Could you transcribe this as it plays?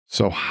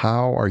So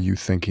how are you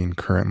thinking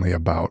currently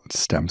about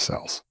stem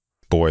cells?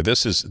 Boy,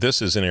 this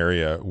is an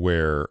area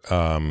where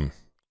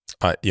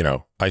I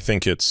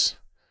think it's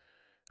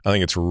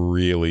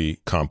really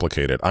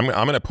complicated. I'm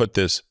going to put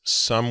this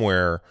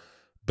somewhere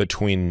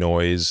between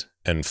noise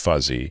and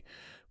fuzzy,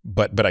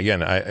 but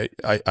again,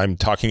 I'm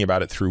talking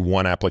about it through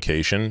one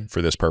application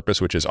for this purpose,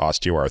 which is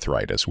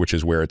osteoarthritis, which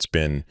is where it's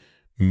been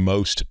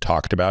most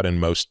talked about and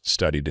most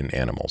studied in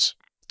animals.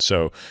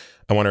 So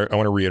I want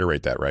to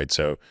reiterate that, right?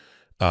 So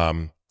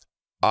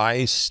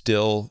I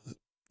still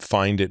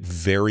find it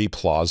very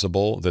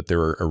plausible that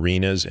there are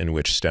arenas in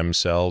which stem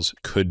cells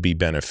could be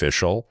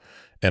beneficial.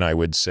 And I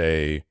would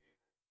say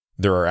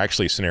there are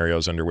actually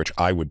scenarios under which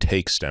I would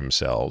take stem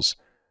cells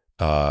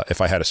if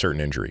I had a certain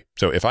injury.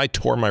 So if I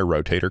tore my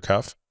rotator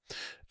cuff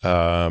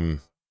and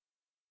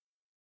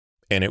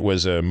it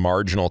was a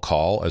marginal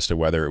call as to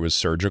whether it was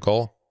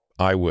surgical,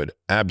 I would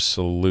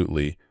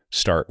absolutely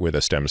start with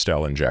a stem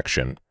cell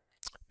injection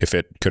if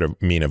it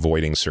could mean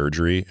avoiding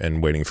surgery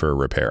and waiting for a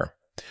repair.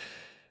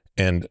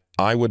 And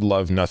I would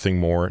love nothing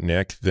more,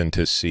 Nick, than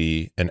to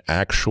see an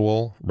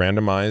actual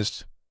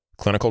randomized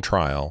clinical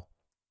trial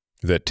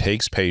that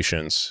takes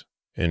patients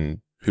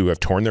who have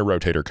torn their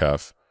rotator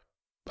cuff.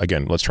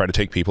 Again, let's try to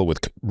take people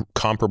with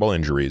comparable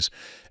injuries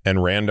and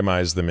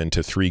randomize them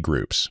into 3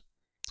 groups: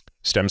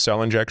 stem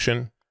cell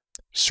injection,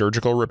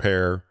 surgical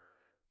repair,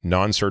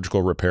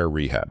 non-surgical repair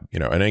rehab.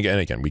 And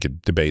again, we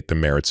could debate the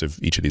merits of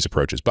each of these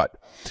approaches, but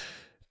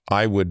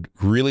I would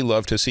really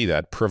love to see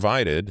that,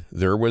 provided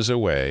there was a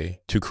way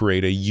to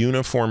create a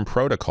uniform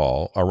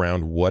protocol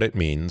around what it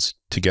means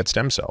to get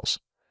stem cells.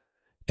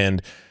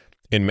 And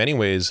in many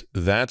ways,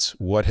 that's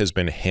what has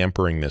been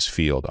hampering this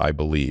field, I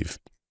believe.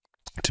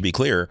 To be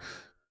clear,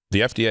 the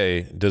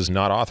FDA does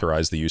not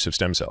authorize the use of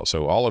stem cells.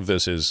 So all of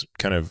this is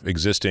kind of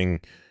existing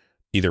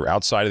either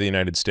outside of the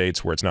United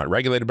States where it's not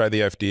regulated by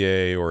the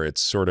FDA, or it's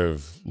sort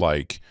of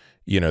like,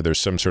 there's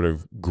some sort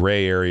of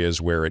gray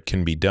areas where it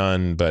can be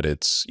done, but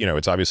it's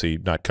obviously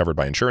not covered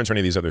by insurance or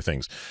any of these other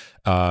things.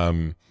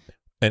 And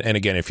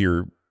again, if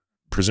you're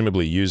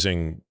presumably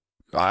using,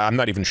 I'm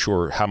not even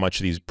sure how much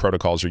these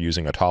protocols are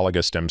using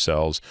autologous stem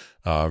cells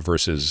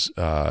versus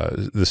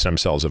the stem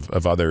cells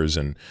of others.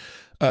 And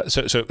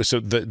so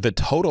the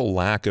total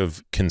lack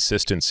of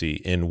consistency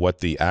in what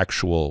the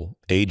actual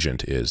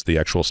agent is, the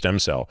actual stem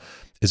cell,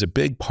 is a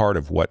big part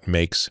of what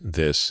makes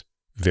this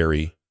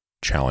very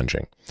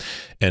challenging.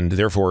 And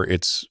therefore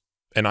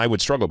and I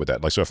would struggle with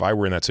that. Like, so if I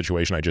were in that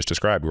situation I just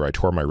described where I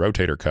tore my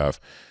rotator cuff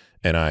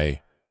and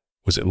I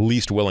was at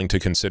least willing to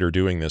consider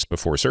doing this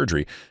before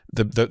surgery,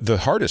 the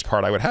hardest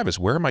part I would have is,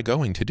 where am I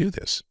going to do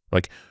this?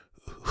 Like,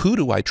 who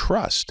do I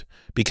trust?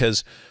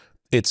 Because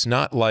it's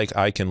not like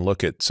I can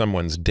look at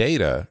someone's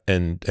data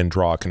and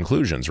draw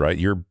conclusions, right?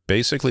 You're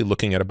basically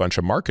looking at a bunch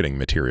of marketing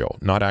material,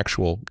 not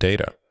actual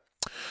data.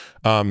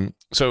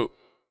 So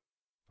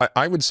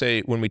I would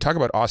say when we talk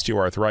about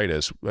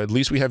osteoarthritis, at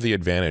least we have the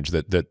advantage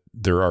that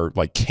there are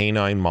like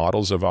canine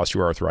models of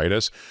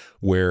osteoarthritis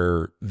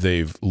where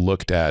they've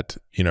looked at,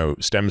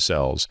 stem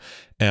cells.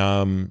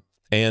 And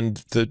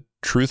the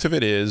truth of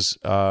it is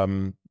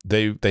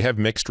they have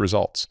mixed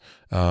results.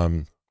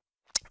 So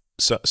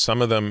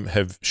some of them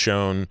have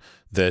shown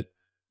that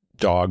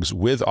dogs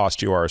with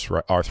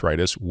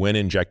osteoarthritis, when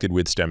injected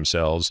with stem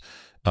cells,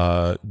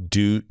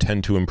 do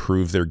tend to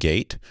improve their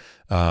gait,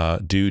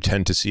 do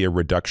tend to see a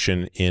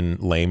reduction in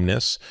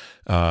lameness,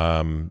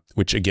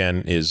 which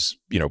again is,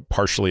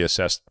 partially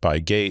assessed by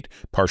gait,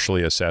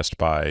 partially assessed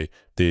by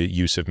the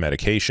use of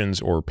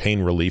medications or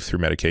pain relief through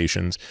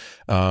medications.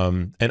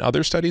 And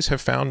other studies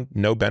have found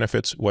no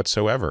benefits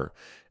whatsoever.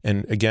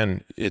 And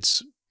again,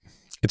 it's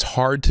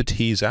hard to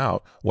tease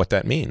out what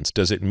that means.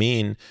 Does it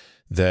mean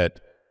that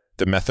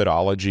the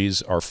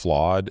methodologies are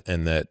flawed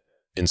and that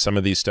in some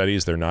of these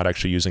studies, they're not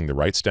actually using the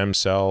right stem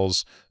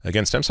cells?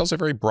 Again, stem cells are a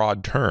very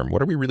broad term.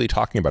 What are we really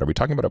talking about? Are we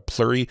talking about a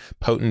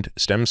pluripotent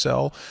stem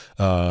cell?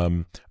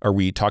 Are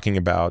we talking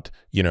about,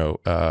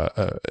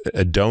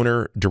 a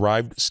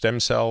donor-derived stem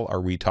cell?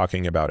 Are we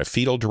talking about a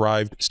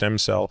fetal-derived stem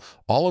cell?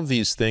 All of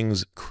these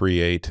things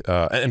create,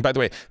 and by the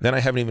way, then I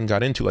haven't even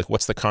got into like,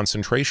 what's the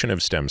concentration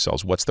of stem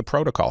cells? What's the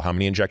protocol? How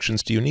many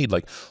injections do you need?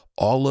 Like,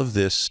 all of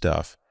this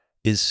stuff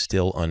is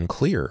still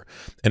unclear.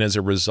 And as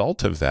a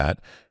result of that,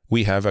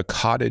 we have a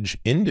cottage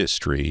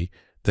industry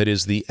that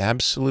is the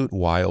absolute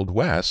Wild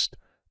West.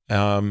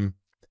 And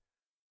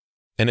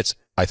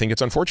I think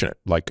it's unfortunate.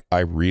 Like,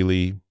 I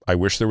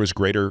wish there was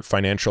greater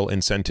financial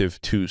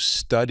incentive to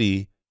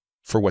study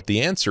for what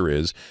the answer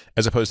is,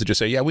 as opposed to just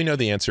say, yeah, we know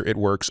the answer, it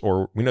works,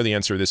 or we know the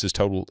answer, this is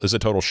a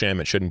total sham,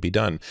 it shouldn't be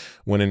done,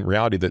 when in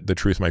reality the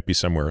truth might be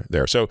somewhere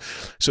there. So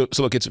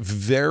look, it's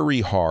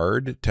very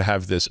hard to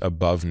have this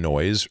above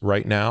noise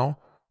right now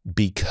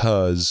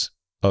because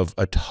of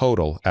a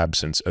total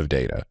absence of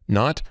data,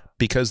 not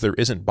because there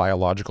isn't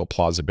biological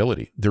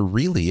plausibility. There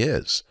really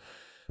is,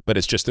 but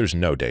it's just there's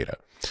no data.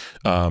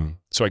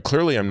 So I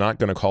clearly am not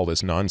going to call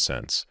this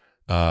nonsense,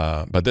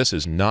 but this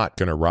is not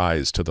going to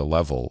rise to the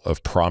level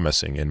of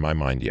promising in my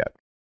mind yet.